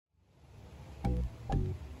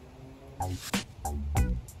Hi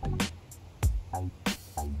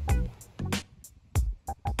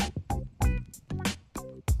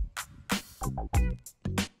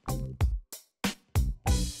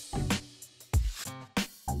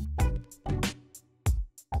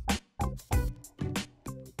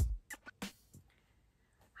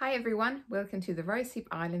everyone, welcome to the Rosehip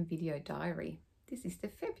Island video diary. This is the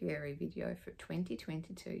February video for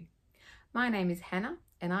 2022. My name is Hannah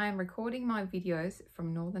and I am recording my videos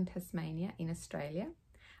from northern Tasmania in Australia.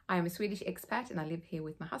 I am a Swedish expat and I live here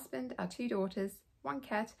with my husband, our 2 daughters, 1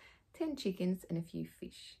 cat, 10 chickens and a few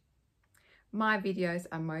fish. My videos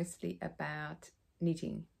are mostly about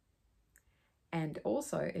knitting and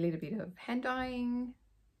also a little bit of hand dyeing,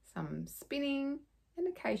 some spinning, and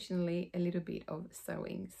occasionally a little bit of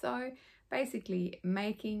sewing. So basically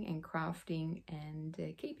making and crafting and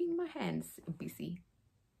keeping my hands busy.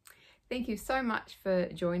 Thank you so much for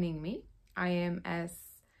joining me. I am, as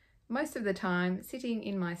most of the time, sitting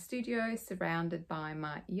in my studio surrounded by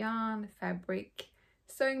my yarn, fabric,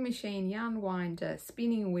 sewing machine, yarn winder,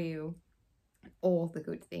 spinning wheel, all the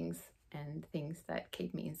good things and things that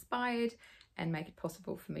keep me inspired and make it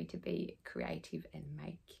possible for me to be creative and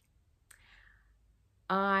make.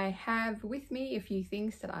 I have with me a few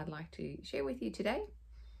things that I'd like to share with you today.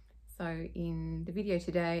 So in the video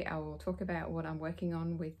today, I will talk about what I'm working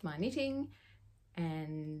on with my knitting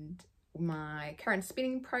and my current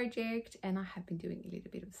spinning project, and I have been doing a little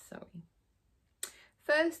bit of sewing.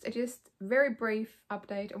 First, a just very brief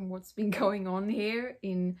update on what's been going on here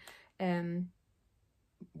in my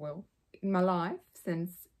life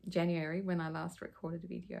since January when I last recorded a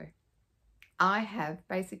video. I have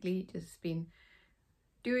basically just been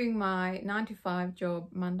doing my 9-to-5 job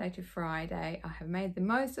Monday to Friday. I have made the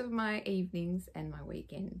most of my evenings and my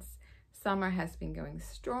weekends. Summer has been going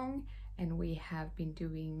strong and we have been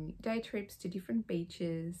doing day trips to different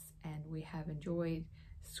beaches and we have enjoyed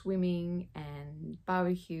swimming and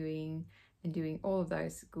barbecuing and doing all of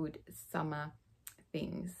those good summer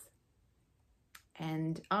things.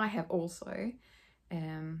 And I have also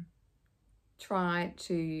try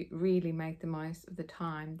to really make the most of the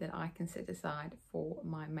time that I can set aside for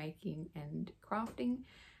my making and crafting.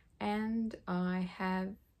 And I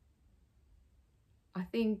have, I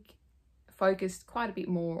think, focused quite a bit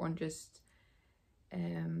more on just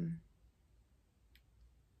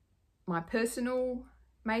my personal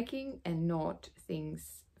making and not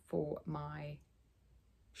things for my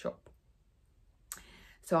shop.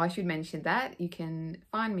 So I should mention that you can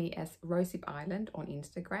find me as Rosehip Island on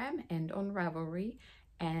Instagram and on Ravelry,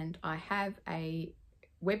 and I have a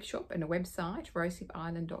web shop and a website,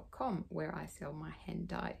 rosehipisland.com, where I sell my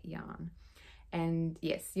hand-dyed yarn. And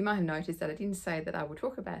yes, you might have noticed that I didn't say that I would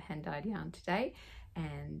talk about hand-dyed yarn today,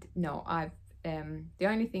 and no, the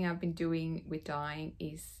only thing I've been doing with dyeing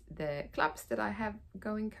is the clubs that I have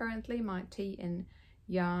going currently, my tea and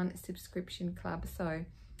yarn subscription club. So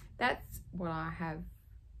that's what I have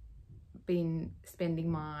been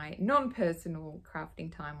spending my non-personal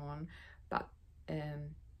crafting time on, but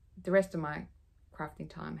the rest of my crafting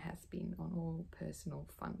time has been on all personal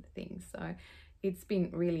fun things. So it's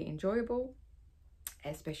been really enjoyable,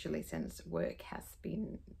 especially since work has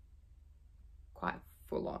been quite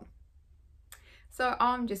full on. So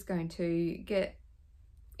I'm just going to get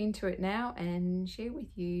into it now and share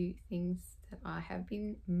with you things that I have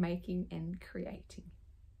been making and creating.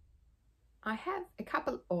 I have a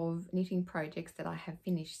couple of knitting projects that I have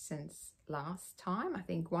finished since last time. I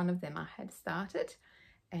think one of them I had started,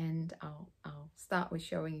 and I'll start with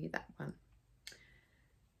showing you that one.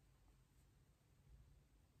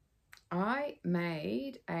 I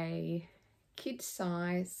made a kid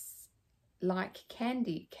size like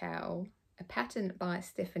candy cowl, a pattern by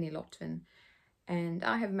Stephanie Lotton, and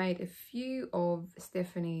I have made a few of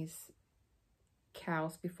Stephanie's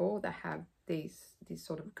cowls before that have this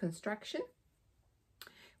sort of construction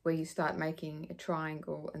where you start making a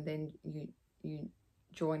triangle and then you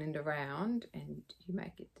join it around and you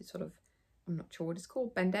make it this sort of, I'm not sure what it's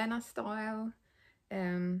called, bandana style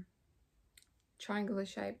triangular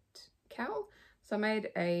shaped cowl. So I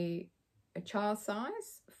made a child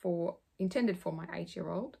size intended for my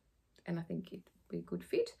 8-year-old, and I think it'd be a good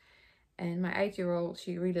fit. And my 8-year-old,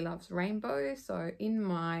 she really loves rainbows, so in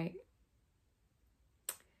my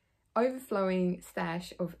overflowing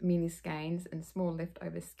stash of mini skeins and small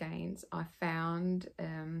leftover skeins, I found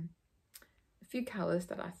a few colours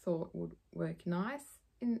that I thought would work nice.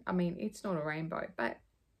 I mean, it's not a rainbow, but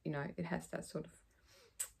you know, it has that sort of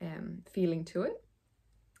feeling to it.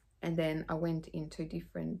 And then I went into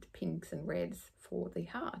different pinks and reds for the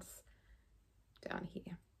hearts down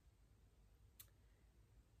here.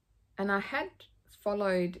 And I had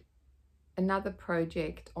followed another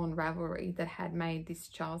project on Ravelry that had made this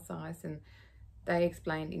child size, and they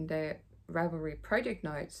explained in their Ravelry project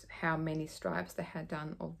notes how many stripes they had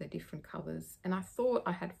done of the different colors, and I thought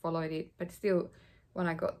I had followed it, but still when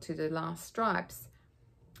I got to the last stripes,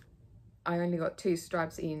 I only got 2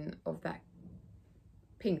 stripes in of that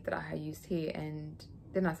pink that I had used here, and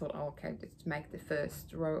then I thought, oh, okay, just make the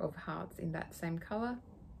first row of hearts in that same color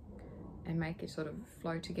and make it sort of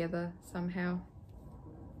flow together somehow.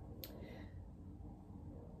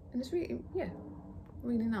 And it's really, yeah,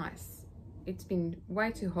 really nice. It's been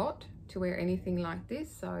way too hot to wear anything like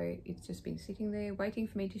this, so it's just been sitting there waiting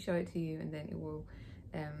for me to show it to you, and then it will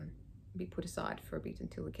be put aside for a bit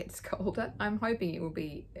until it gets colder. I'm hoping it will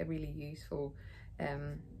be a really useful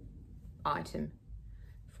item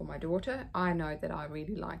for my daughter. I know that I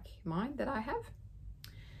really like mine that I have.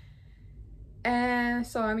 And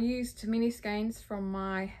so I used mini skeins from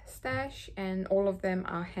my stash, and all of them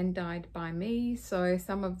are hand dyed by me. So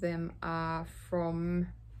some of them are from,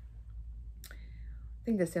 I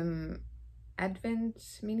think there's some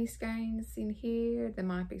Advent mini skeins in here. There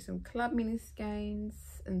might be some club mini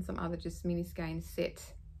skeins and some other just mini skein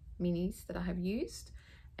set minis that I have used.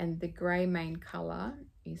 And the grey main colour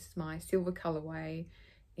is my silver colourway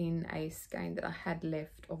in a skein that I had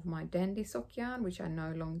left of my dandy sock yarn, which I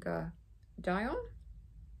no longer dye on.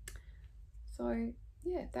 So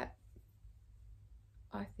yeah, that,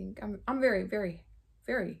 I think I'm very, very,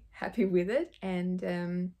 very happy with it.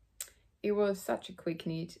 And it was such a quick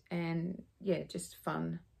knit, and yeah, just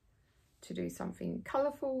fun to do something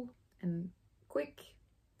colourful and quick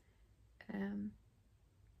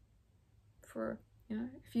for, you know,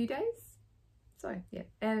 a few days. So yeah,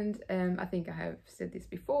 and I think I have said this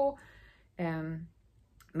before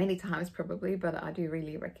many times probably, but I do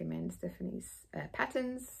really recommend Stephanie's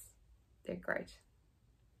patterns. They're great.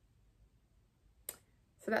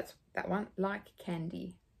 So that's that one, Like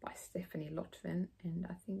Candy by Stephanie Lotvin, and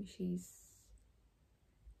I think she's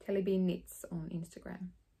Tellybean Knits on Instagram.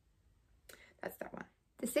 That's that one.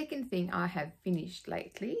 The second thing I have finished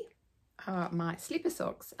lately are my slipper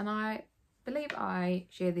socks, and I believe I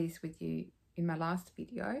shared these with you in my last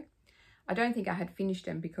video. I don't think I had finished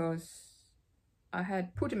them because I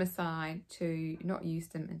had put them aside to not use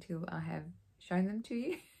them until I have shown them to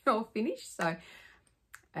you all finished. So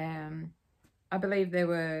I believe they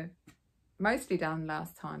were mostly done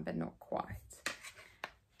last time, but not quite.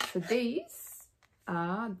 So these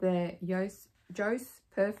are the Joe's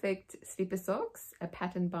Perfect Slipper Socks, a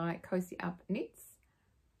pattern by Cozy Up Knits.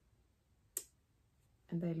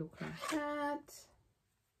 And they look like that.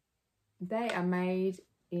 They are made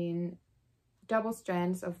in double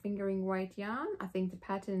strands of fingering weight yarn. I think the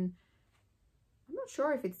pattern, I'm not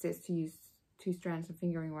sure if it says to use 2 strands of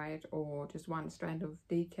fingering weight or just 1 strand of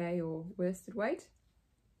DK or worsted weight.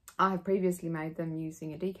 I have previously made them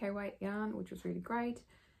using a DK weight yarn, which was really great.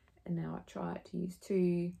 And now I tried to use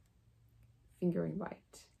 2 fingering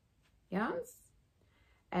weight yarns.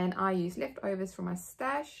 And I used leftovers from my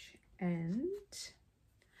stash, and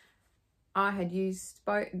I had used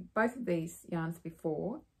both of these yarns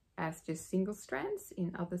before as just single strands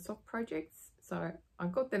in other sock projects. So I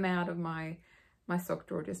got them out of my sock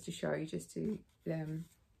drawer just to show you, just to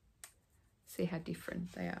see how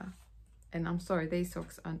different they are. And I'm sorry, these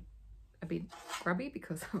socks are a bit grubby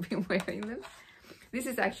because I've been wearing them. This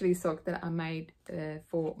is actually a sock that I made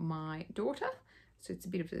for my daughter, so it's a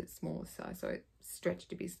bit of a smaller size, so it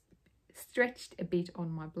stretched a bit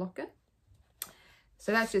on my blocker.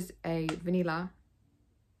 So that's just a plain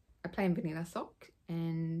vanilla sock,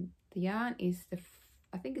 and the yarn is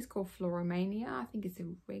I think it's called Floromania. I think it's a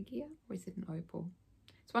Regia, or is it an Opal?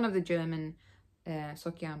 It's one of the German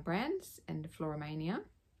sock yarn brands, and the Floromania.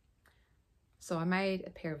 So I made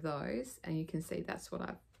a pair of those, and you can see that's what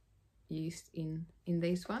I've used in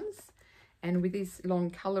these ones. And with these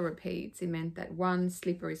long colour repeats, it meant that one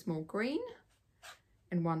slipper is more green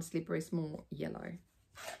and one slipper is more yellow.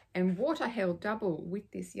 And what I held double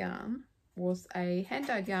with this yarn was a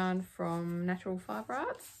hand-dyed yarn from Natural Fibre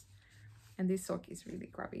Arts, and this sock is really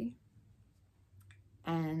grubby,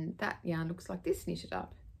 and that yarn looks like this knitted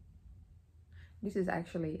up. This is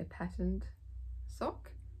actually a patterned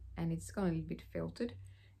sock, and it's gone a little bit felted,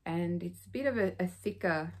 and it's a bit of a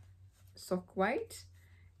thicker sock weight,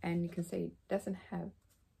 and you can see it doesn't have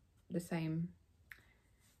the same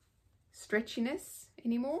stretchiness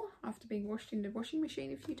anymore after being washed in the washing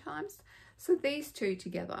machine a few times. So these two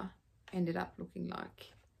together ended up looking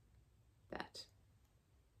like that.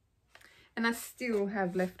 And I still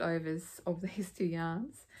have leftovers of these 2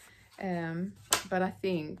 yarns, but I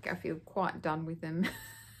think I feel quite done with them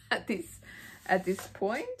at this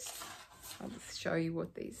point. I'll just show you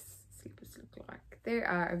what these slippers look like. They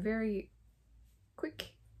are a very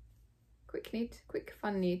quick knit, quick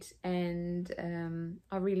fun knit, and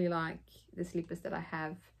I really like the slippers that I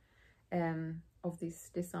have of this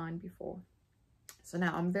design before. So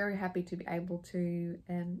now I'm very happy to be able to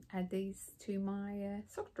add these to my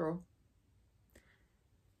sock drawer.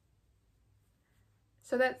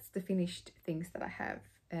 So that's the finished things that I have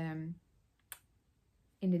in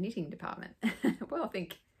the knitting department. Well, I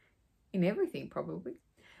think in everything probably.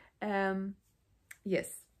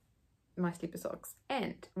 Yes, my slipper socks.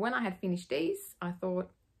 And when I had finished these, I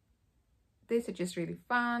thought these are just really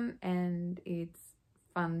fun, and it's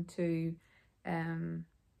fun to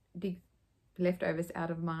dig leftovers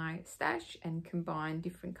out of my stash and combine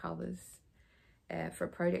different colors for a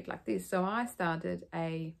project like this. So I started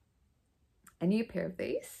a new pair of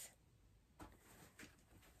these.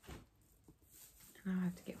 And I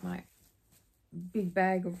have to get my big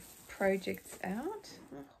bag of projects out.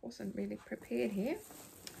 I wasn't really prepared here.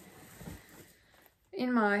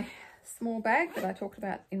 In my small bag that I talked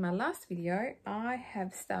about in my last video, I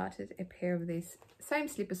have started a pair of these same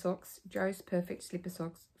slipper socks, Joe's Perfect slipper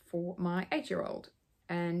socks, for my 8-year-old,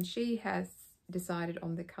 and she has decided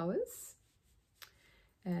on the colors.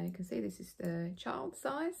 You can see this is the child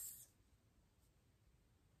size,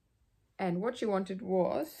 and what she wanted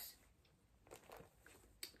was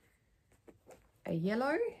a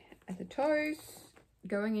yellow at the toes,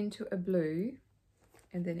 going into a blue,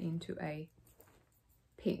 and then into a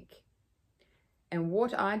pink. And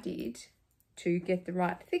what I did to get the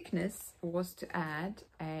right thickness was to add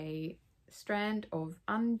a strand of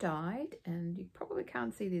undyed, and you probably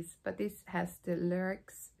can't see this, but this has the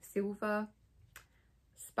Lyrics silver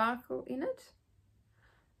sparkle in it.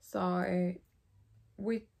 So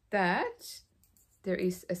with that, there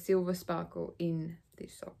is a silver sparkle in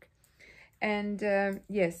this sock. And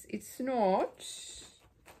yes, it's not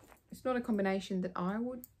a combination that I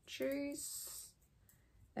would choose,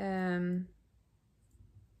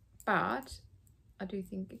 but I do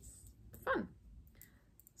think it's fun.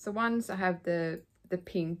 So once I have the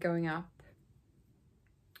pink going up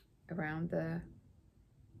around the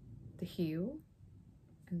heel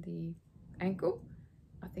and the ankle,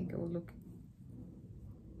 I think it will look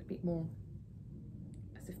a bit more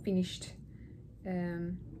as a finished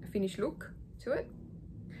look to it.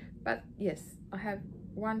 But yes, I have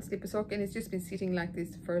one slipper sock, and it's just been sitting like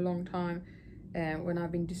this for a long time when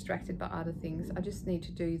I've been distracted by other things. I just need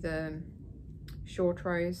to do the short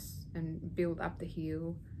rows and build up the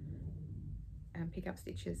heel and pick up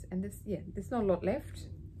stitches, and there's not a lot left.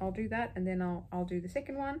 I'll do that, and then I'll do the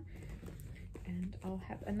second one, and I'll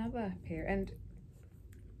have another pair, and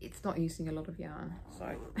it's not using a lot of yarn,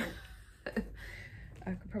 so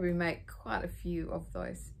I could probably make quite a few of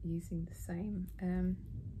those using the same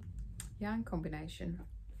yarn combination,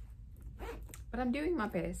 but I'm doing my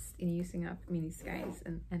best in using up mini skeins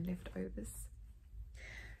and leftovers.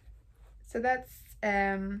 So that's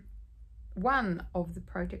one of the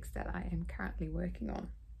projects that I am currently working on.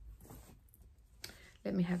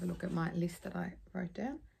 Let me have a look at my list that I wrote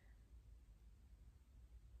down.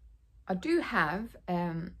 I do have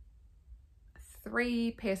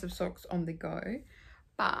 3 pairs of socks on the go,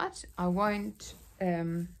 but I won't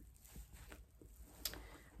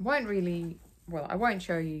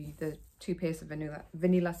show you the 2 pairs of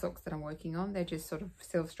vanilla socks that I'm working on. They're just sort of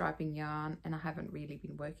self-striping yarn, and I haven't really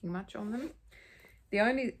been working much on them. The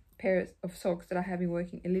only pairs of socks that I have been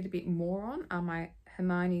working a little bit more on are my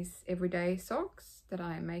Hermiones Everyday socks that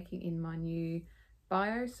I am making in my new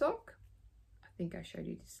bio sock. I think I showed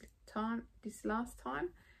you this last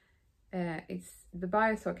time. The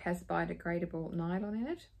bio sock has biodegradable nylon in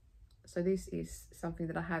it, so this is something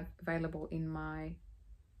that I have available in my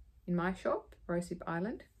shop, Rosehip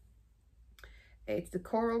Island. It's the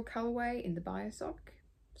coral colorway in the bio sock,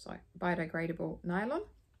 so biodegradable nylon,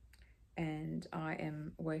 and I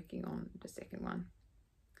am working on the second one.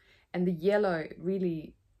 And the yellow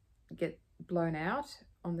really get blown out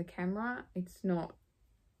on the camera. It's not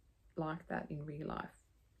like that in real life.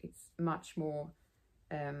 It's much more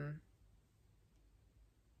the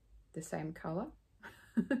same color.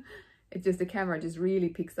 It's just the camera just really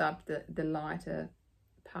picks up the lighter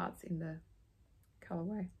parts in the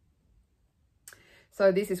colorway.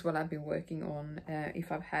 So this is what I've been working on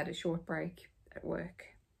if I've had a short break at work.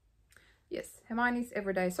 Yes, Hermiones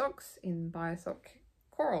Everyday socks in Biosock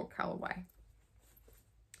Coral colorway.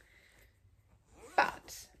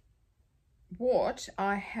 But what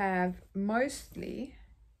I have mostly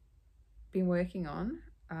been working on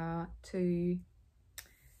are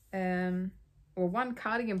one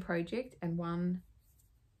cardigan project and one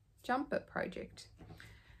jumper project.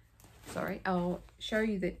 Sorry, I'll show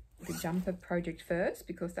you the jumper project first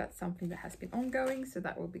because that's something that has been ongoing, so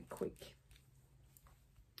that will be quick.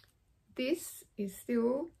 This is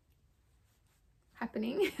still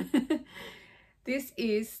happening. This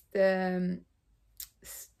is the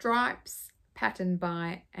stripes pattern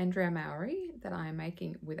by Andrea Mowry that I am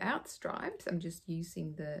making without stripes. I'm just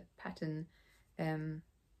using the pattern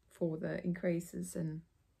for the increases and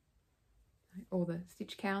all the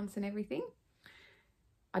stitch counts and everything.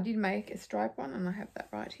 I did make a stripe one and I have that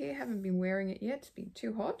right here. Haven't been wearing it yet, it's been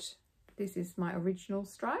too hot. This is my original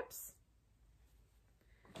stripes,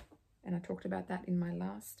 and I talked about that in my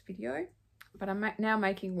last video. But I'm now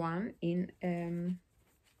making one in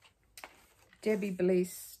Debbie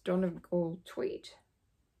Bliss Donegal tweed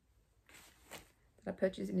that I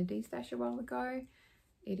purchased in a D-stash a while ago.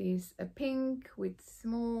 It is a pink with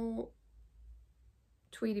small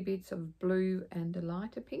tweedy bits of blue and a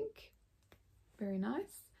lighter pink. Very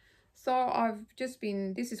nice. So I've just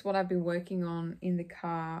been, this is what I've been working on in the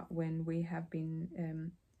car when we have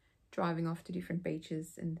been driving off to different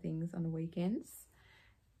beaches and things on the weekends.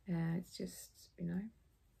 It's just, you know,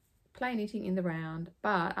 play knitting in the round,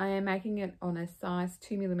 but I am making it on a size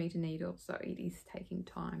 2mm needle, so it is taking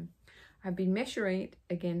time. I've been measuring it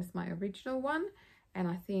against my original one, and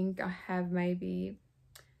I think I have maybe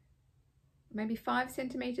 5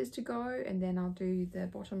 centimeters to go, and then I'll do the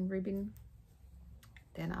bottom ribbon,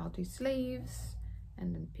 then I'll do sleeves,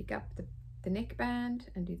 and then pick up the neckband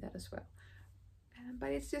and do that as well. But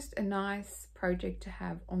it's just a nice project to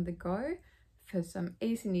have on the go for some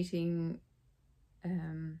easy knitting,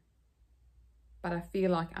 but I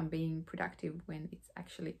feel like I'm being productive when it's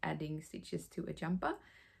actually adding stitches to a jumper,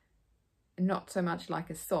 not so much like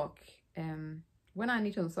a sock. When I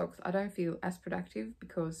knit on socks, I don't feel as productive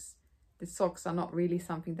because the socks are not really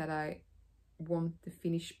something that I want the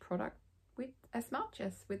finished product with as much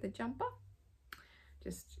as with a jumper.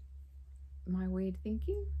 Just my weird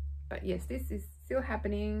thinking. But yes, this is still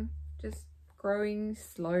happening, just growing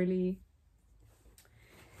slowly.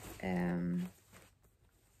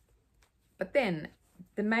 But then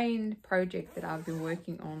the main project that I've been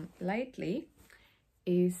working on lately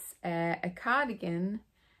is a cardigan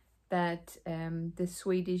that the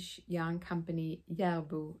Swedish yarn company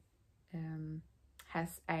Jarbo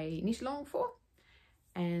has a knit along for,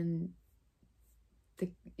 and the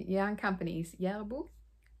yarn company is Jarbo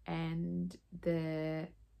and the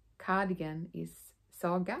cardigan is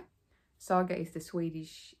Saga. Saga is the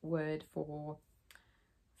Swedish word for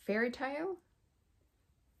fairy tale,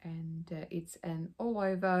 and it's an all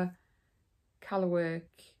over colorwork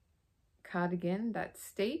cardigan that's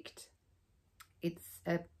staked. It's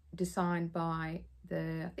designed by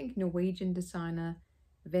the, I think, Norwegian designer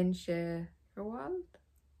Venture Roald,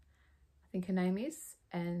 I think her name is,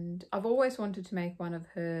 and I've always wanted to make one of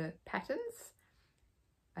her patterns,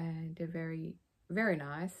 and they're very, very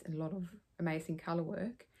nice and a lot of amazing color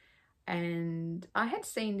work. And I had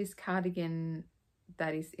seen this cardigan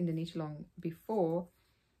that is in the knit along before,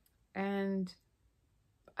 and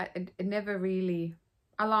I never really,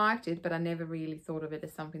 I liked it, but I never really thought of it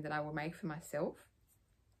as something that I will make for myself.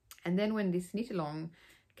 And then when this knit along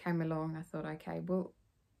came along, I thought, okay, well,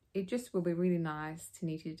 it just will be really nice to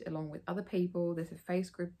knit it along with other people. There's a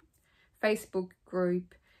Facebook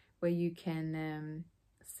group where you can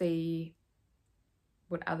see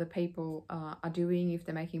what other people are doing, if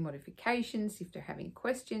they're making modifications, if they're having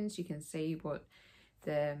questions. You can see what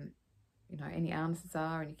the, you know, any answers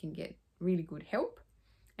are, and you can get really good help.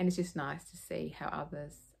 And it's just nice to see how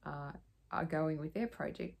others are going with their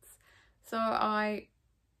projects. So I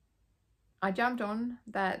jumped on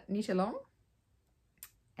that knit along,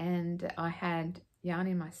 and I had yarn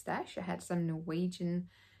in my stash. I had some Norwegian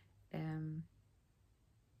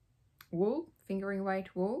wool, fingering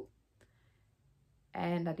weight wool,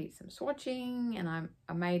 and I did some swatching, and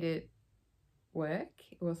I made it work.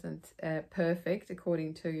 It wasn't perfect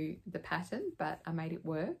according to the pattern, but I made it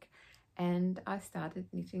work, and I started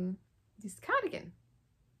knitting this cardigan.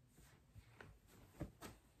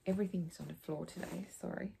 Everything's on the floor today,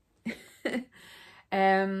 sorry.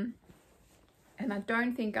 And I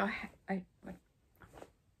don't think I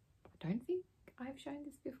don't think I've shown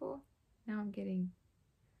this before. Now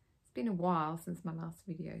it's been a while since my last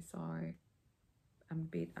video, so I'm a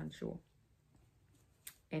bit unsure.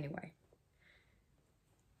 Anyway,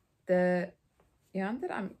 the yarn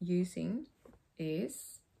that I'm using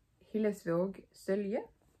is Hillesvåg Sølje.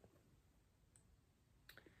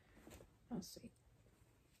 Let's see.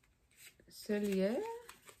 Sølje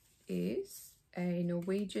is a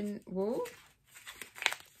Norwegian wool.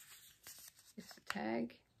 It's the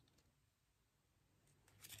tag.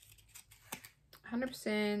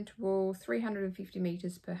 100% wool, 350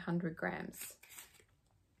 meters per 100 grams.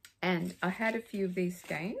 And I had a few of these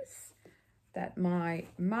skeins that my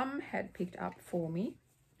mum had picked up for me.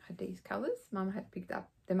 I had these colours. Mum had picked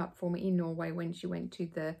them up for me in Norway when she went to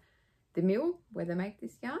the mill where they make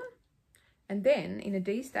this yarn. And then in a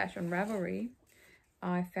D-stash on Ravelry,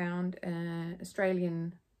 I found an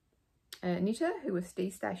Australian knitter who was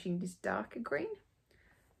D-stashing this darker green.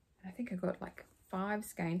 I think I got like 5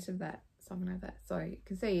 skeins of that, something like that. So you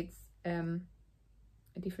can see it's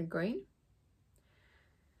a different green.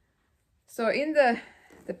 So in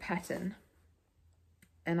the pattern,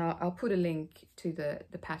 and I'll put a link to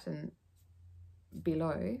the pattern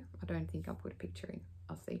below. I don't think I'll put a picture in,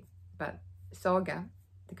 I'll see. But Saga,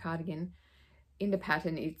 the cardigan, in the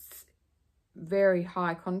pattern, it's very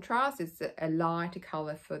high contrast. It's a lighter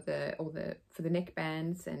color for the neck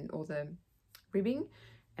bands and all the ribbing,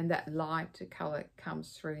 and that light color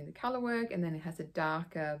comes through in the color work, and then it has a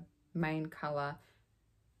darker main color,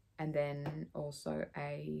 and then also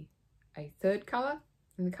a third color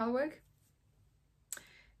in the color work.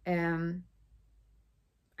 And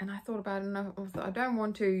I thought about it, and I thought, I don't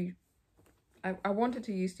want to, I wanted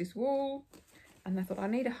to use this wool, and I thought I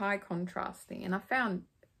need a high contrast thing, and I found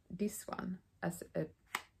this one as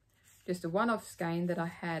just a one-off skein that I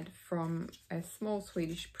had from a small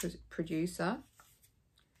Swedish producer.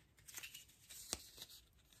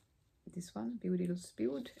 This one, Beautiful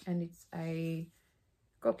Spilled, and it's a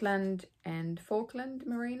Gotland and Falkland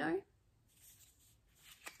merino.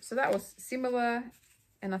 So that was similar,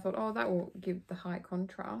 and I thought, oh, that will give the high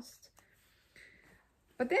contrast.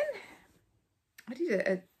 But then I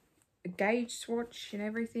did a gauge swatch and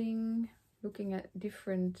everything, looking at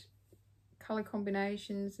different color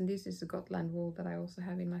combinations, and this is the Gotland wool that I also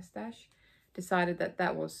have in my stash. Decided that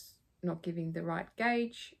that was not giving the right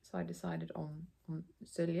gauge, so I decided on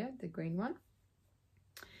Celia, the green one.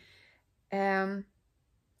 I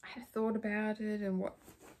had thought about it and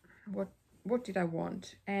what did I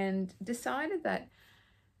want, and decided that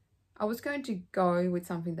I was going to go with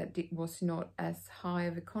something that was not as high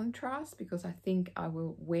of a contrast, because I think I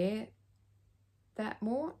will wear that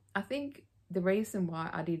more. I think the reason why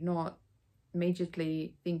I did not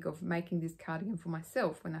immediately think of making this cardigan for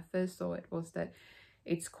myself when I first saw it was that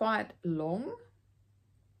it's quite long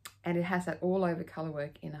and it has that all over color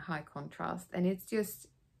work in a high contrast, and it's just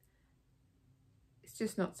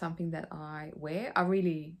not something that I wear.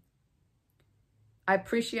 I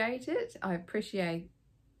appreciate it. I appreciate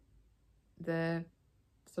the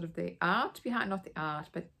sort of the art behind, not the art,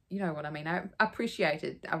 but you know what I mean. I appreciate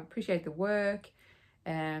it. I appreciate the work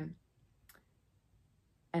and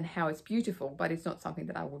how it's beautiful, but it's not something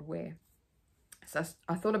that I would wear. So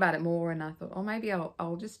I thought about it more, and I thought, oh, maybe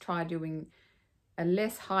I'll just try doing a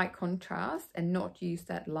less high contrast and not use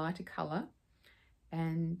that lighter color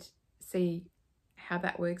and see how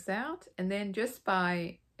that works out. And then just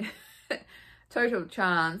by total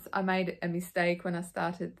chance, I made a mistake when I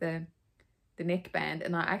started the neckband,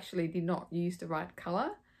 and I actually did not use the right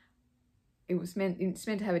color. It's meant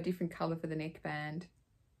to have a different color for the neckband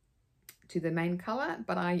to the main color,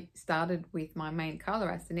 but I started with my main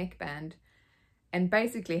color as the neckband, and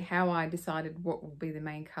basically how I decided what will be the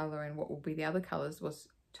main color and what will be the other colors was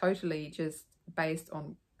totally just based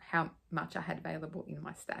on how much I had available in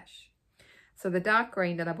my stash. So the dark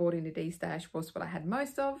green that I bought in the D stash was what I had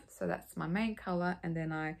most of, so that's my main color, and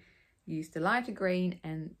then I used the lighter green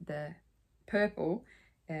and the purple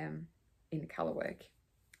in the color work.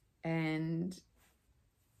 And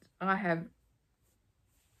I have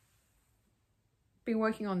been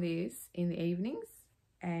working on this in the evenings,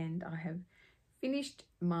 and I have finished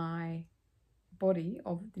my body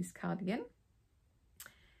of this cardigan,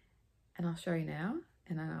 and I'll show you now,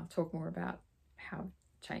 and then I'll talk more about how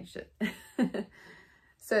I've changed it.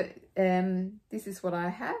 So this is what I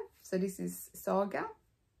have. So this is Saga,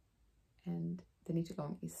 and the knit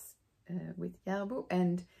along is with Jarbo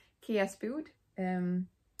and Kia Spilled.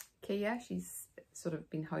 Kia, she's sort of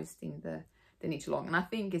been hosting the knit along, and I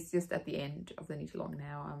think it's just at the end of the knit along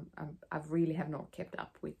now. I really have not kept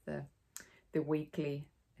up with the weekly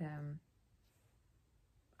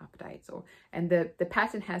updates, and the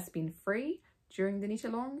pattern has been free during the knit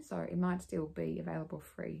along, so it might still be available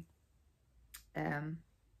free to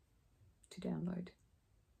download.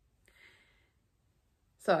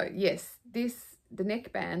 So yes, the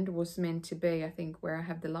neckband was meant to be, I think, where I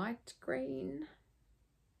have the light green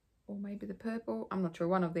or maybe the purple, I'm not sure,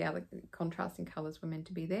 one of the other contrasting colors were meant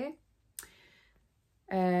to be there.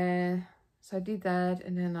 So I did that,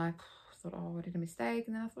 and then I thought, oh, I did a mistake,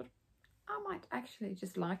 and then I thought I might actually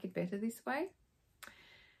just like it better this way.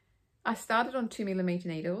 I started on 2mm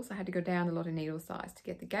needles. I had to go down a lot of needle size to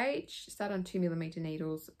get the gauge. Started on 2mm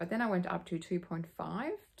needles, but then I went up to 2.5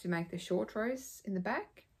 to make the short rows in the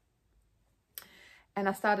back. And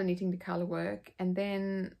I started knitting the colour work, and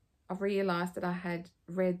then I realised that I had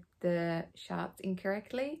read the charts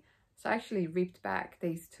incorrectly. So I actually ripped back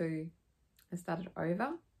these two and started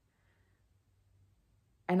over.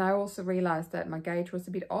 And I also realised that my gauge was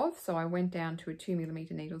a bit off, so I went down to a 2mm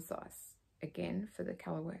needle size again for the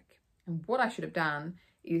colour work. And what I should have done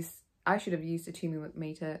is I should have used a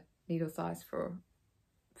 2mm needle size for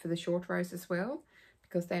the short rows as well,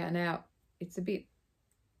 because they are now, it's a bit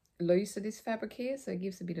looser, this fabric here, so it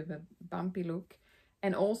gives a bit of a bumpy look.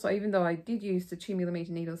 And also, even though I did use the 2mm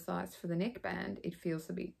needle size for the neckband, it feels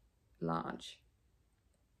a bit large.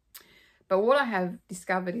 But what I have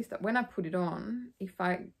discovered is that when I put it on, if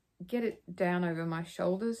I get it down over my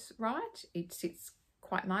shoulders right, it sits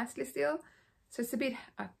quite nicely still. So it's a bit,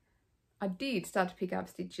 I did start to pick up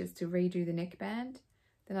stitches to redo the neckband.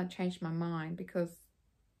 Then I changed my mind because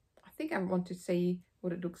I think I want to see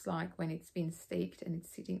what it looks like when it's been steeked and it's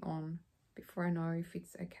sitting on before I know if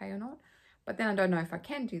it's okay or not. But then I don't know if I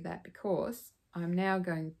can do that, because I'm now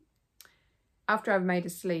going, after I've made the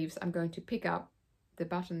sleeves, I'm going to pick up the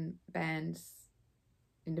button bands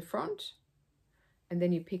in the front, and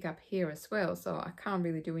then you pick up here as well. So I can't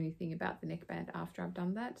really do anything about the neckband after I've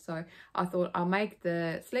done that. So I thought I'll make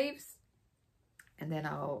the sleeves and then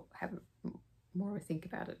I'll have more of a think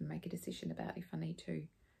about it and make a decision about if I need to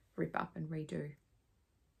rip up and redo.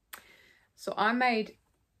 So I made,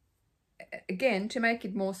 again, to make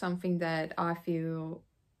it more something that I feel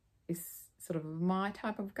is sort of my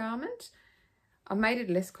type of garment, I made it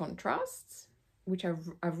less contrasts, which I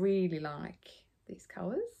really like these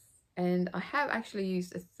colours. And I have actually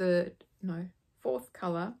used a fourth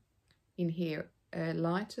colour in here, a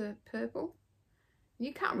lighter purple.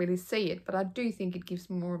 You can't really see it, but I do think it gives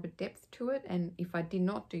more of a depth to it. And if I did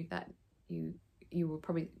not do that, you will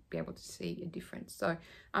probably be able to see a difference. So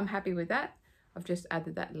I'm happy with that. I've just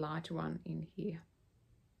added that lighter one in here.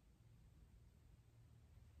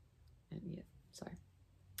 And yeah,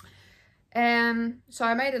 so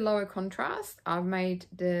I made a lower contrast. I've made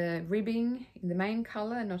the ribbing in the main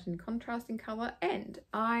colour, not in contrasting colour, and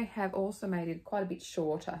I have also made it quite a bit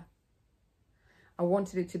shorter. I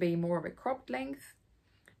wanted it to be more of a cropped length,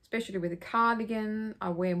 especially with a cardigan. I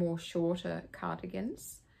wear more shorter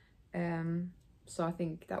cardigans, so I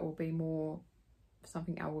think that will be more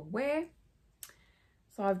something I will wear.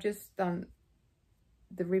 So I've just done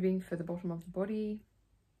the ribbing for the bottom of the body,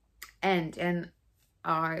 and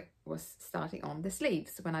I was starting on the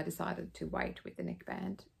sleeves when I decided to wait with the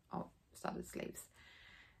neckband. I started sleeves.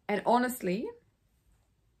 And honestly,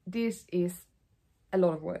 this is a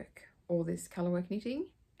lot of work, all this colour work knitting,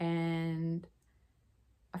 and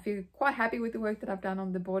I feel quite happy with the work that I've done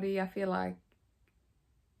on the body. I feel like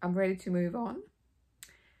I'm ready to move on.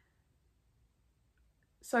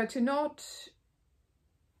 So to not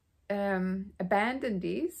abandon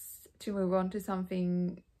this, to move on to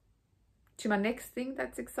something, to my next thing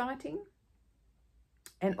that's exciting,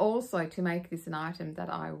 and also to make this an item that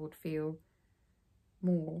I would feel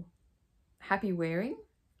more happy wearing,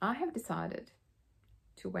 I have decided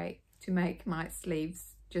to make my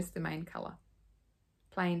sleeves just the main colour,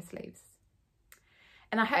 plain sleeves.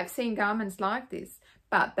 And I have seen garments like this,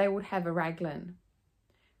 but they would have a raglan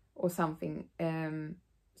or something,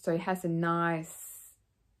 so it has a nice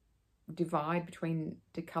divide between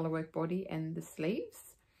the colourwork body and the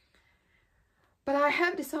sleeves. But I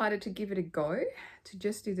have decided to give it a go, to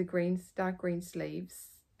just do the dark green sleeves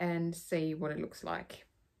and see what it looks like.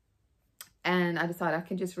 And I decided I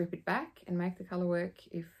can just rip it back and make the colour work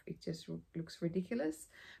if it just looks ridiculous.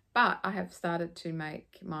 But I have started to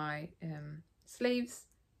make my sleeves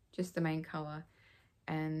just the main colour,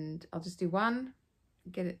 and I'll just do one,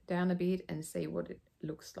 get it down a bit and see what it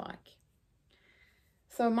looks like.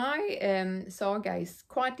 So my Saga is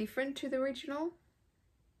quite different to the original,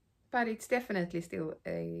 but it's definitely still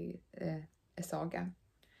a Saga.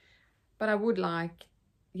 But I would like,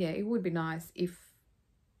 yeah, it would be nice if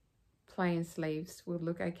plain sleeves would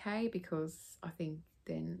look okay, because I think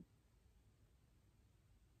then,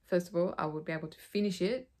 first of all, I would be able to finish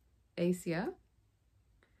it easier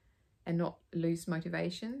and not lose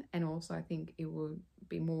motivation. And also I think it would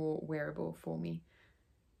be more wearable for me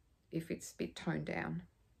if it's a bit toned down.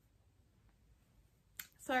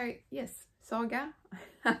 So yes, Saga.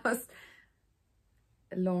 That was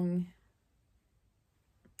a long,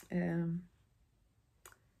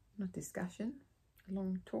 not discussion, a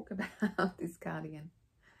long talk about this cardigan.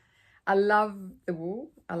 I love the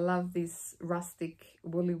wool. I love this rustic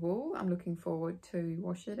woolly wool. I'm looking forward to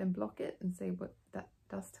wash it and block it and see what that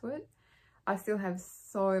does to it. I still have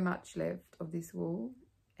so much left of this wool,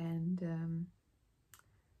 and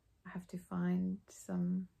I have to find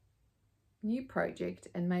some new project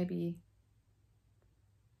and maybe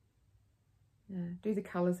do the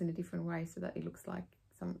colours in a different way so that it looks like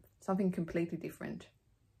something completely different.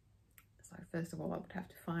 So first of all, I would have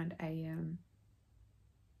to find a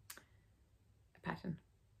pattern.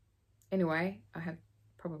 Anyway, I have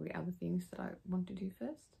probably other things that I want to do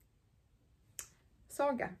first.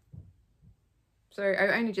 Saga. So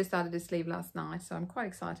I only just started the sleeve last night, so I'm quite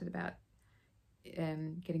excited about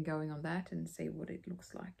getting going on that and see what it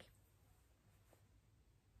looks like.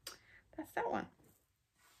 That's that one.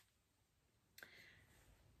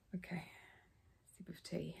 Okay, sip of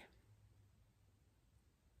tea.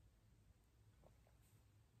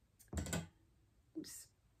 Oops.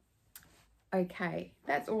 Okay,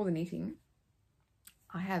 that's all the knitting.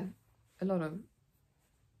 I have a lot of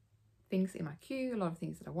things in my queue, a lot of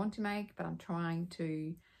things that I want to make, but I'm trying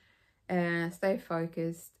to stay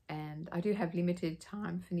focused, and I do have limited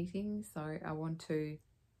time for knitting, so I want to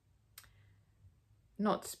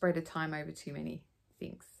not spread the time over too many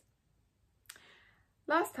things.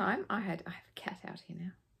 Last time I have a cat out here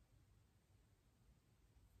now.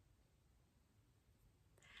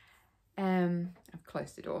 I've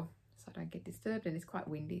closed the door so I don't get disturbed, and it's quite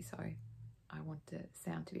windy, so I want the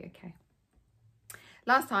sound to be okay.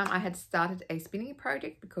 Last time I had started a spinning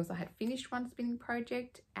project because I had finished one spinning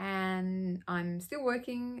project, and I'm still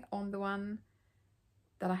working on the one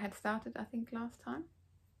that I had started, I think, last time,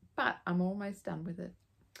 but I'm almost done with it.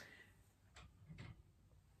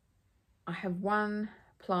 I have one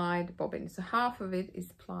plied bobbin, so half of it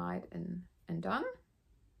is plied and done.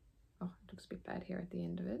 Oh, it looks a bit bad here at the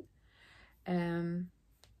end of it. I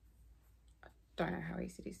don't know how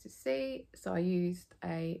easy it is to see, so I used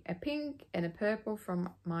a pink and a purple from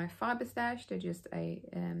my fibre stash. They're just a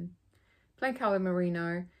plain colour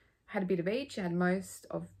merino. I had a bit of each. I had most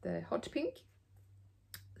of the hot pink.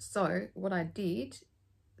 So what I did,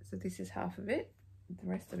 so this is half of it, the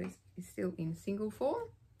rest of it is still in single form.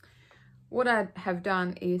 What I have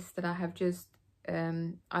done is that I have just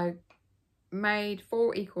I made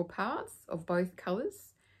 4 equal parts of both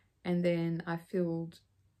colours, and then I filled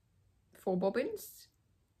 4 bobbins,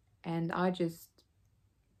 and I just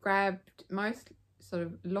grabbed most sort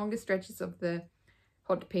of longer stretches of the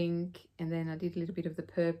hot pink, and then I did a little bit of the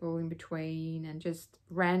purple in between, and just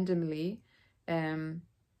randomly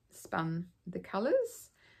spun the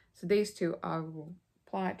colours. So these two I will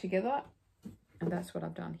apply it together, and that's what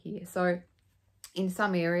I've done here. So in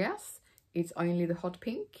some areas it's only the hot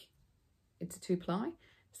pink, it's a 2-ply.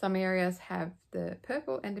 Some areas have the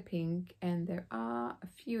purple and the pink, and there are a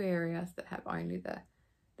few areas that have only the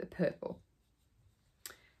purple.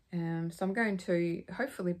 So I'm going to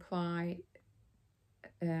hopefully apply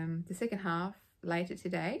the second half later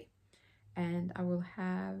today, and I will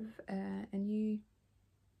have a new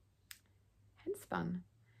hand spun,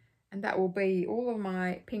 and that will be all of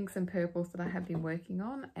my pinks and purples that I have been working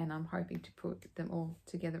on, and I'm hoping to put them all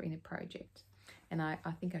together in a project. And I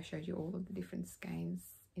think I showed you all of the different skeins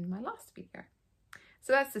in my last video.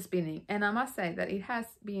 So that's the spinning, and I must say that it has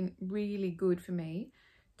been really good for me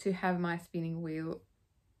to have my spinning wheel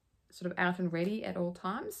sort of out and ready at all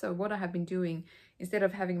times. So what I have been doing, instead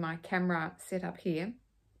of having my camera set up here,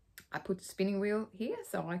 I put the spinning wheel here,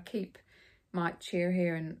 so I keep my chair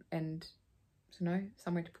here and you know,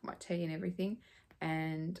 somewhere to put my tea and everything,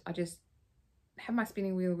 and I just have my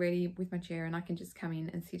spinning wheel ready with my chair, and I can just come in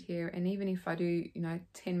and sit here, and even if I do, you know,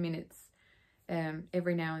 10 minutes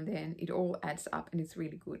every now and then, it all adds up, and it's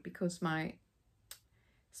really good because my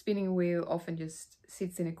spinning wheel often just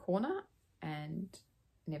sits in a corner and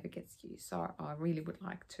never gets used. So I really would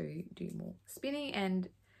like to do more spinning, and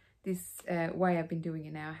this way I've been doing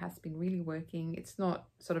it now has been really working. It's not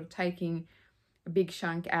sort of taking a big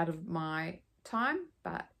chunk out of my time,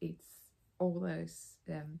 but it's all those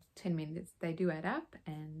 10 minutes, they do add up,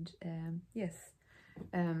 and yes,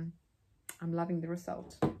 I'm loving the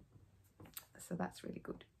result. So that's really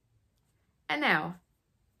good. And now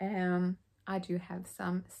I do have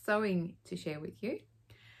some sewing to share with you,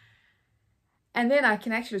 and then I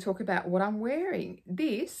can actually talk about what I'm wearing.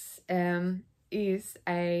 This is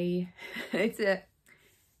a it's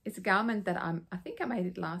a garment that I think I made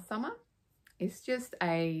it last summer. It's just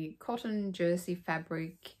a cotton jersey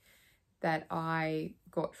fabric that I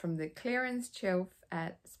got from the clearance shelf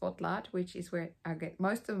at Spotlight, which is where I get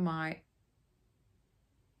most of my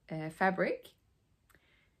fabric.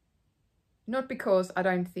 Not because I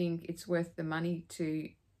don't think it's worth the money to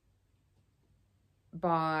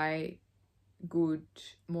buy good,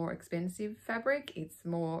 more expensive fabric. It's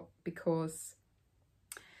more because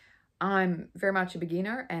I'm very much a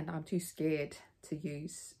beginner and I'm too scared to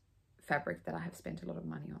use fabric that I have spent a lot of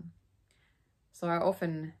money on. So I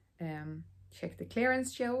often check the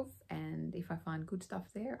clearance shelf, and if I find good stuff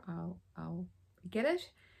there, I'll get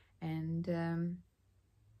it. And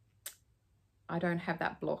I don't have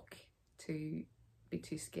that block to be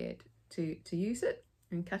too scared to use it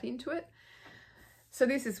and cut into it. So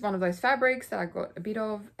this is one of those fabrics that I got a bit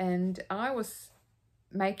of, and I was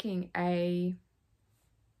making a,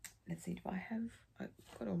 let's see, I've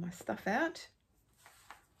got all my stuff out.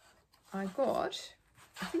 I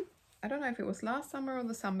don't know if it was last summer or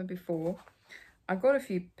the summer before, I got a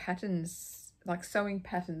few patterns, like sewing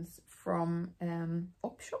patterns from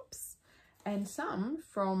op shops, and some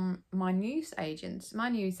from my news agents. My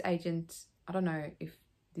news agent, I don't know if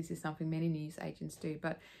this is something many news agents do,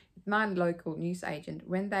 but my local news agent,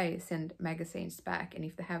 when they send magazines back, and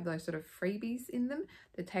if they have those sort of freebies in them,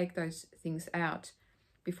 they take those things out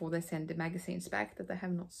before they send the magazines back that they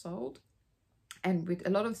have not sold. And with a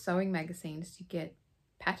lot of sewing magazines, you get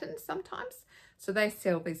patterns sometimes. So they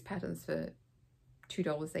sell these patterns for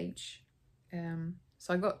 $2 each.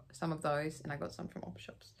 So I got some of those, and I got some from op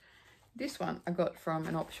shops. This one I got from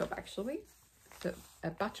an op shop actually. It's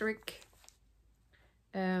a Butterick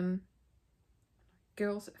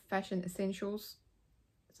Girls Fashion Essentials,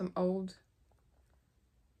 some old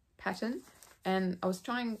pattern, and I was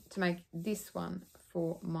trying to make this one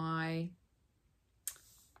for my, I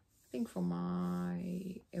think for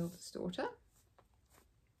my eldest daughter,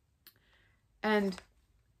 and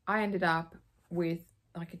I ended up with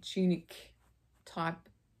like a tunic type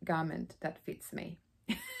garment that fits me.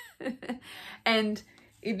 And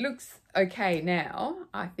it looks okay now,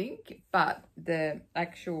 I think, but the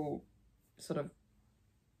actual sort of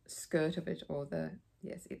skirt of it, or the,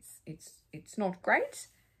 yes, it's not great,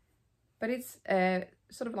 but it's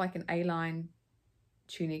sort of like an A-line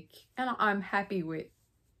tunic, and I'm happy with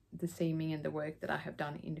the seaming and the work that I have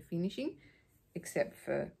done in the finishing, except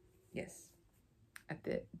for, yes, at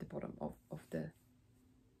the bottom of the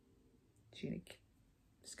tunic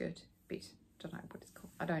skirt bit. Don't know what it's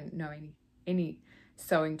called. I don't know any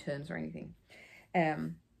sewing terms or anything.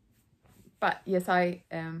 But yes, I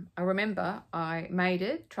remember I made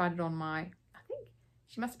it, tried it on my, I think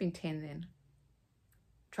she must have been 10 then.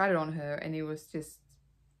 Tried it on her, and it was just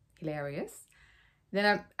hilarious.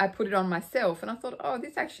 Then I put it on myself, and I thought, oh,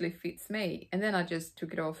 this actually fits me. And then I just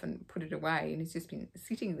took it off and put it away, and it's just been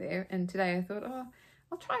sitting there. And today I thought, oh,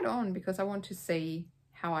 I'll try it on because I want to see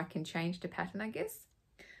how I can change the pattern, I guess.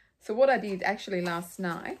 So what I did actually last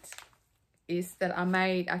night is that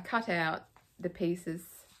I cut out the pieces,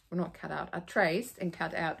 well, not cut out, I traced and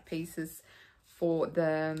cut out pieces for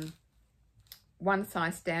the one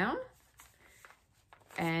size down.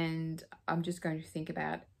 And I'm just going to think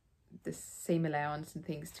about the seam allowance and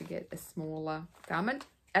things to get a smaller garment.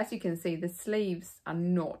 As you can see, the sleeves are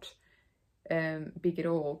not big at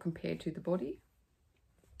all compared to the body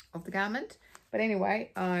of the garment. But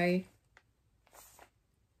anyway, I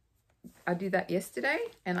did that yesterday,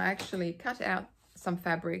 and I actually cut out some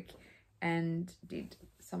fabric and did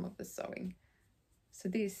some of the sewing. So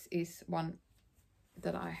this is one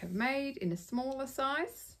that I have made in a smaller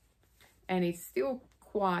size, and it's still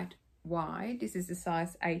quite wide. This is a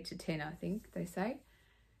size 8 to 10, I think they say.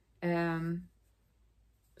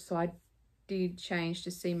 So I did change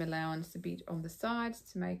the seam allowance a bit on the sides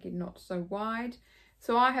to make it not so wide.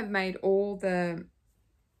 So I have made all the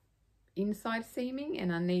inside seaming,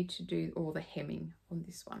 and I need to do all the hemming on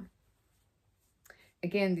this one.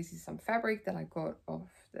 Again, this is some fabric that I got off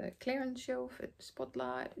the clearance shelf at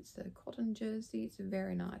Spotlight. It's a cotton jersey. It's a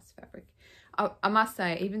very nice fabric. I must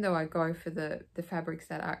say, even though I go for the fabrics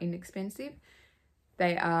that are inexpensive,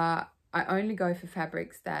 I only go for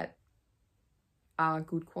fabrics that are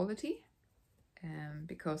good quality,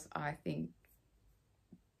 because I think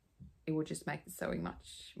it will just make the sewing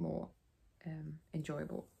much more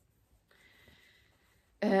enjoyable.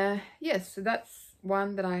 Yes, so that's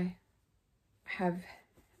one that I have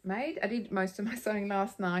made. I did most of my sewing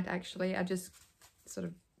last night, actually. I just sort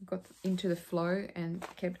of got into the flow and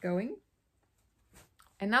kept going.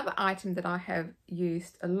 Another item that I have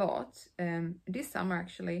used a lot this summer,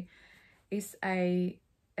 actually, is a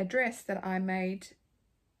dress that I made,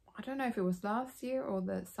 I don't know if it was last year or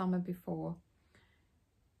the summer before.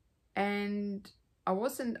 And I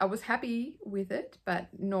was happy with it, but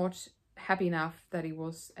not happy enough that it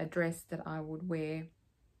was a dress that I would wear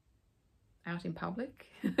out in public,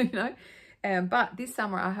 you know. But this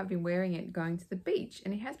summer I have been wearing it going to the beach,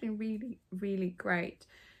 and it has been really, really great,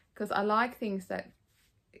 because I like things that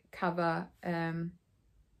cover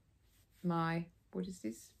my, what is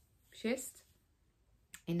this, chest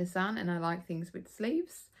in the sun, and I like things with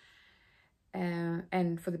sleeves.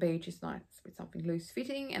 And for the beach, it's nice with something loose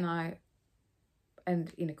fitting, and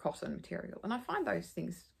in a cotton material. And I find those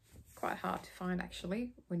things quite hard to find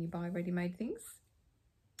actually when you buy ready-made things.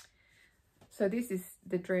 So this is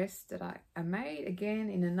the dress that I made, again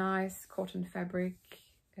in a nice cotton fabric,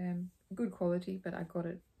 good quality, but I got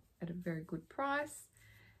it at a very good price.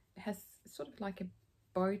 It has sort of like a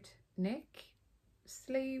boat neck,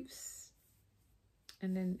 sleeves,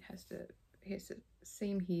 and then here's a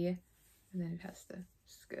seam here, and then it has the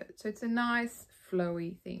skirt. So it's a nice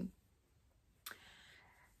flowy thing.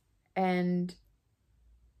 And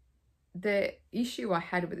the issue I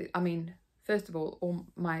had with it, I mean, first of all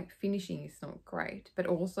my finishing is not great, but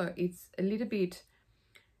also it's a little bit,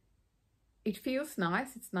 it feels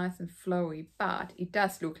nice, it's nice and flowy, but it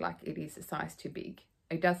does look like it is a size too big.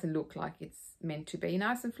 It doesn't look like it's meant to be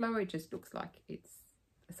nice and flowy, it just looks like it's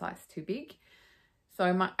a size too big.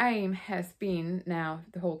 So my aim has been now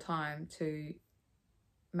the whole time to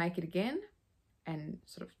make it again and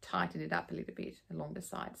sort of tighten it up a little bit along the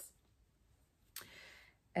sides.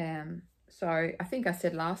 So I think I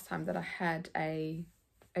said last time that I had a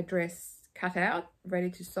dress cut out, ready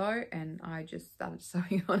to sew, and I just started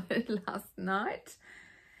sewing on it last night.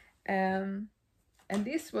 And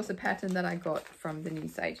this was a pattern that I got from the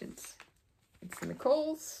newsagent. It's in the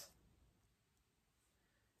cowls,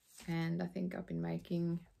 and I think I've been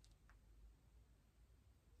making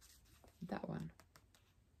that one.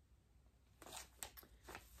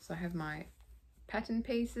 So I have my pattern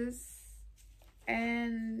pieces,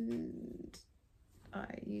 and I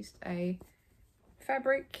used a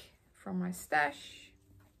fabric from my stash,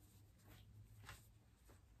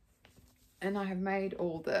 and I have made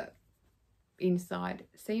all the inside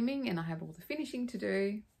seaming, and I have all the finishing to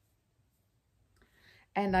do.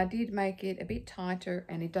 And I did make it a bit tighter,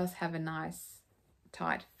 and it does have a nice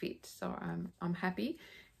tight fit, so I'm happy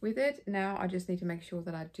with it. Now I just need to make sure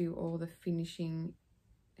that I do all the finishing,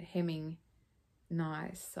 hemming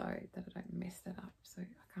nice, so that I don't mess that up, so I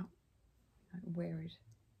can't wear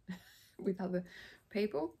it with other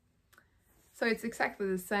people. So it's exactly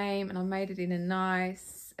the same, and I made it in a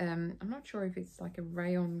nice, I'm not sure if it's like a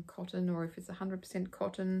rayon cotton or if it's 100%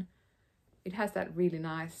 cotton. It has that really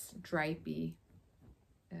nice drapey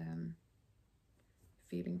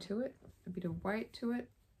feeling to it, a bit of weight to it.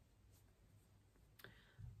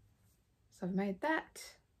 So I've made that.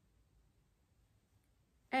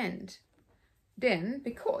 And then,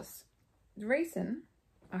 because the reason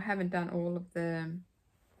I haven't done all of the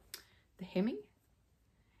hemming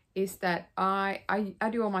is that I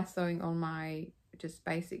do all my sewing on my just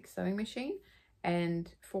basic sewing machine,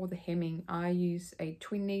 and for the hemming I use a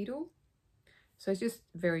twin needle. So it's just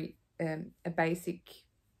very a basic,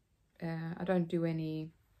 I don't do any,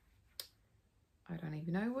 I don't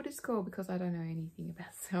even know what it's called because I don't know anything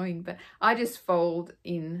about sewing, but I just fold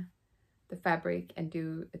in the fabric and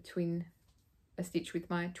do a stitch with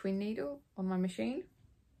my twin needle on my machine.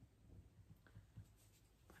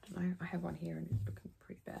 I don't know, I have one here and it's looking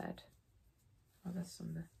pretty bad. Oh, that's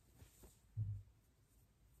on the,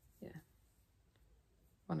 yeah,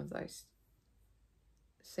 one of those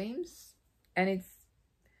seams, and it's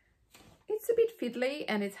a bit fiddly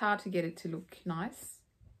and it's hard to get it to look nice,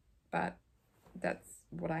 but that's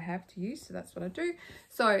what I have to use, so that's what I do.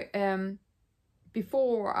 So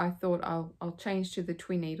before I thought I'll change to the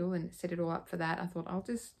twin needle and set it all up for that, I thought I'll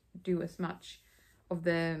just do as much of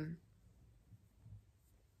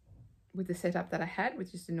with the setup that I had,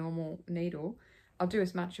 which is the normal needle. I'll do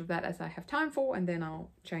as much of that as I have time for, and then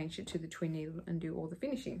I'll change it to the twin needle and do all the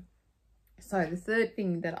finishing. So the third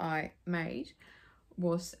thing that I made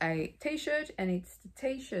was a t-shirt, and it's the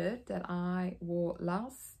t-shirt that I wore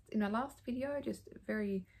in my last video, just a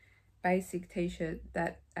very basic t-shirt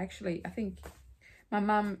that actually I think my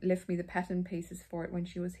mum left me the pattern pieces for it when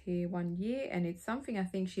she was here one year, and it's something I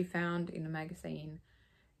think she found in a magazine.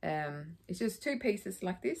 It's just two pieces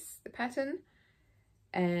like this, the pattern,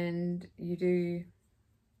 and you do,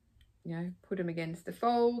 you know, put them against the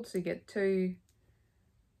fold, so you get 2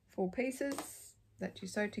 full pieces that you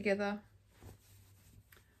sew together.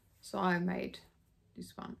 So I made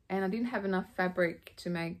this one, and I didn't have enough fabric to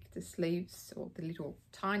make the sleeves, or the little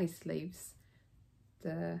tiny sleeves,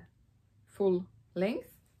 the full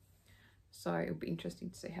length, so it'll be interesting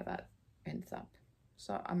to see how that ends up.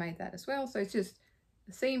 So I made that as well. So it's just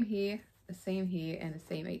a seam here, a seam here, and a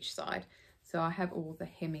seam each side. So I have all the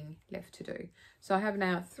hemming left to do. So I have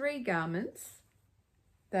now 3 garments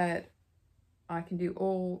that I can do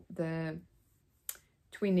all the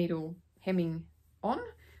twin needle hemming on.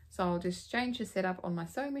 So I'll just change the setup on my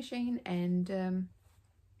sewing machine and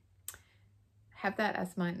have that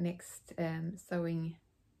as my next sewing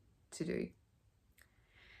to do.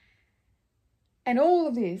 And all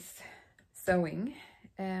of this sewing,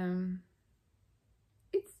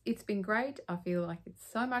 it's been great. I feel like it's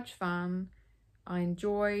so much fun. I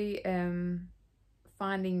enjoy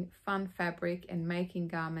finding fun fabric and making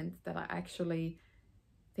garments that I actually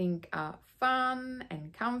think are fun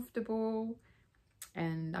and comfortable,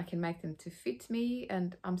 and I can make them to fit me.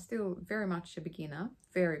 And I'm still very much a beginner,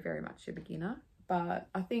 very, very much a beginner. But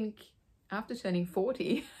I think after turning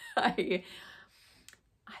 40, I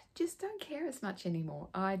just don't care as much anymore.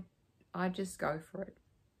 I just go for it.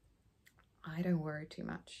 I don't worry too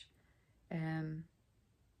much.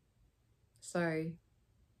 So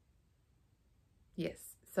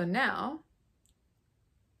yes, so now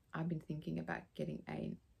I've been thinking about getting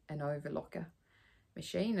an overlocker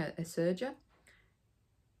machine, a serger.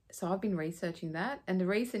 So I've been researching that, and the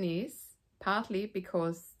reason is partly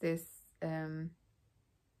because there's some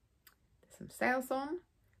sales on,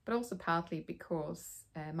 but also partly because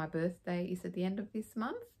my birthday is at the end of this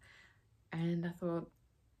month, and I thought,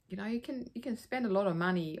 you know, you can spend a lot of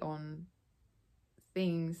money on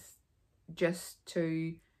things just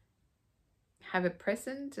to have a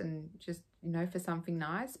present and just, you know, for something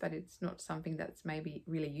nice, but it's not something that's maybe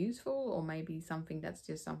really useful, or maybe something that's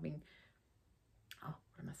just something, oh,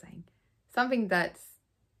 what am I saying? Something that's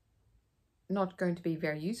not going to be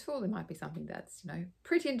very useful. It might be something that's, you know,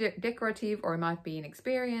 pretty and decorative, or it might be an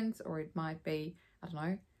experience, or it might be, I don't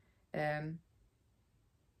know,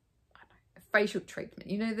 a facial treatment.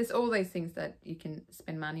 You know, there's all these things that you can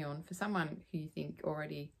spend money on for someone who you think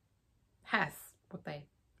already has what they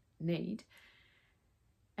need.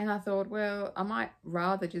 And I thought, well, I might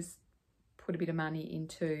rather just put a bit of money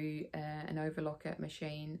into an overlocker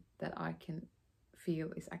machine that I can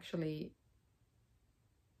feel is actually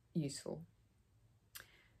useful.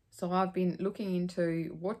 So I've been looking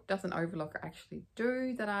into what does an overlocker actually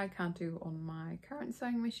do that I can't do on my current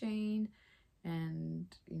sewing machine, and,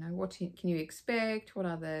 you know, what can you expect, what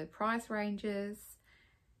are the price ranges.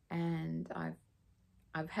 And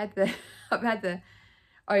I've had the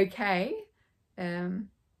okay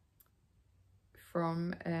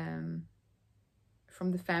from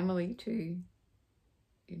the family to,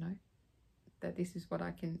 you know, that this is what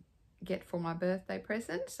I can get for my birthday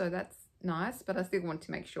present. So that's nice, but I still want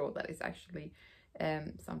to make sure that it's actually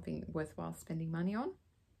something worthwhile spending money on.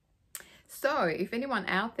 So if anyone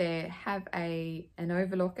out there have an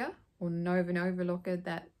overlocker, or know of an overlocker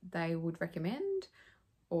that they would recommend,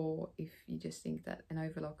 or if you just think that an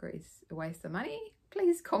overlocker is a waste of money,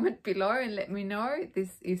 please comment below and let me know.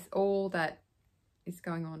 This is all that is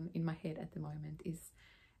going on in my head at the moment, is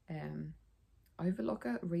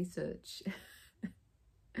overlocker research.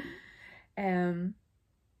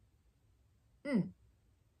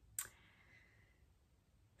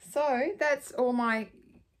 So that's all my,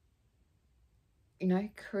 you know,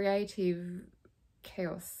 creative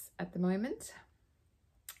chaos at the moment.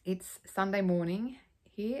 It's Sunday morning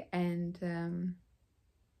here, and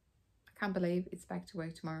I can't believe it's back to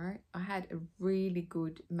work tomorrow. I had a really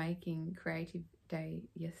good making creative day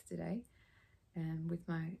yesterday with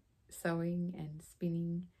my sewing and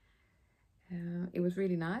spinning. It was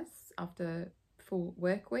really nice after a full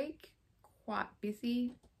work week, quite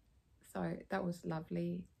busy, so that was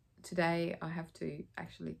lovely. Today I have to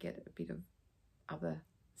actually get a bit of other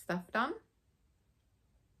stuff done.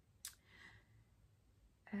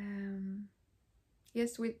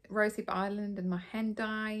 Yes, with Rosehip Island and my hand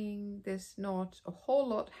dyeing, there's not a whole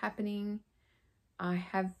lot happening. I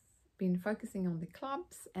have been focusing on the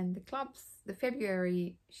clubs, and the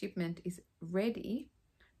February shipment is ready.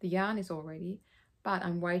 The yarn is all ready, but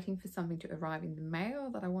I'm waiting for something to arrive in the mail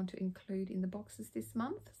that I want to include in the boxes this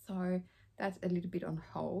month. So that's a little bit on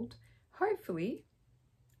hold. Hopefully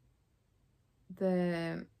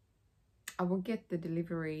I will get the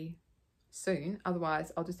delivery soon,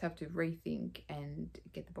 otherwise I'll just have to rethink and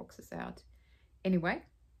get the boxes out anyway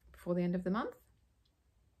before the end of the month.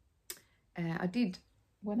 When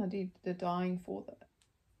I did the dyeing for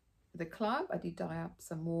the club, I did dye up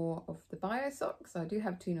some more of the bio sock, so I do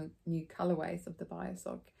have 2 new colorways of the bio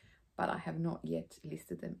sock, but I have not yet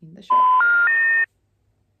listed them in the shop.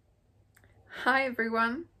 Hi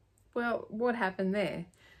everyone. Well, what happened there?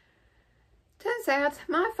 Turns out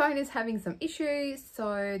my phone is having some issues,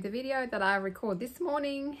 so the video that I recorded this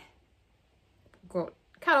morning got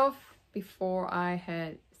cut off before I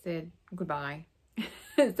had said goodbye.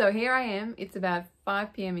 So here I am. It's about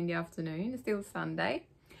 5 p.m. in the afternoon. It's still Sunday,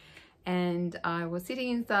 and I was sitting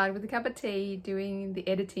inside with a cup of tea doing the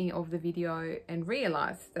editing of the video and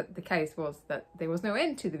realized that the case was that there was no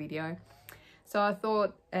end to the video. So I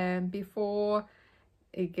thought before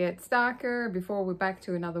it gets darker, before we're back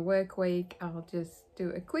to another work week, I'll just do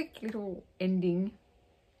a quick little ending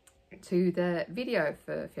to the video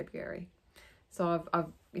for February. So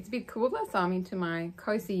it's a bit cooler, so I'm into my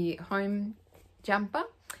cozy home jumper.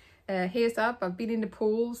 Hair's up, I've been in the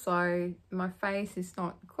pool, so my face is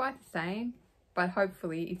not quite the same, but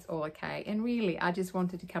hopefully it's all okay. And really, I just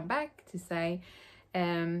wanted to come back to say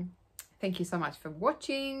thank you so much for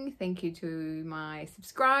watching. Thank you to my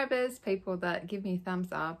subscribers, people that give me a thumbs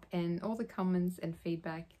up, and all the comments and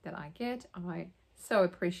feedback that I get. I so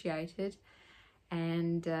appreciate it.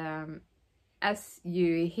 And as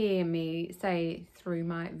you hear me say through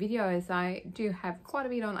my videos, I do have quite a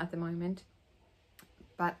bit on at the moment.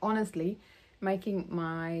 But honestly, making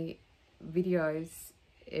my videos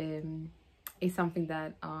is something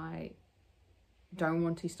that I don't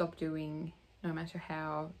want to stop doing no matter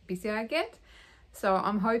how busy I get. So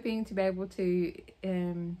I'm hoping to be able to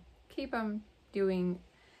keep on doing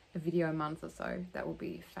a video a month or so. That will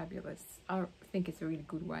be fabulous. I think it's a really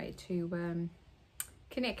good way to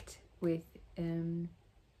connect with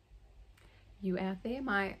you out there,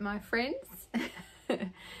 my friends.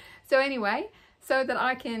 So anyway, so that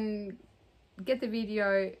I can get the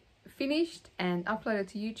video finished and upload it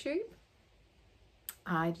to YouTube,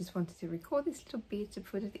 I just wanted to record this little bit to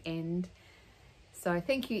put at the end. So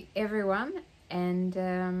thank you everyone,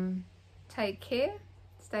 and take care,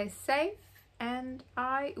 stay safe, and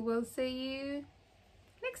I will see you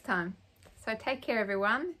next time. So take care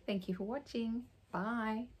everyone. Thank you for watching.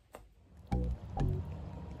 Bye.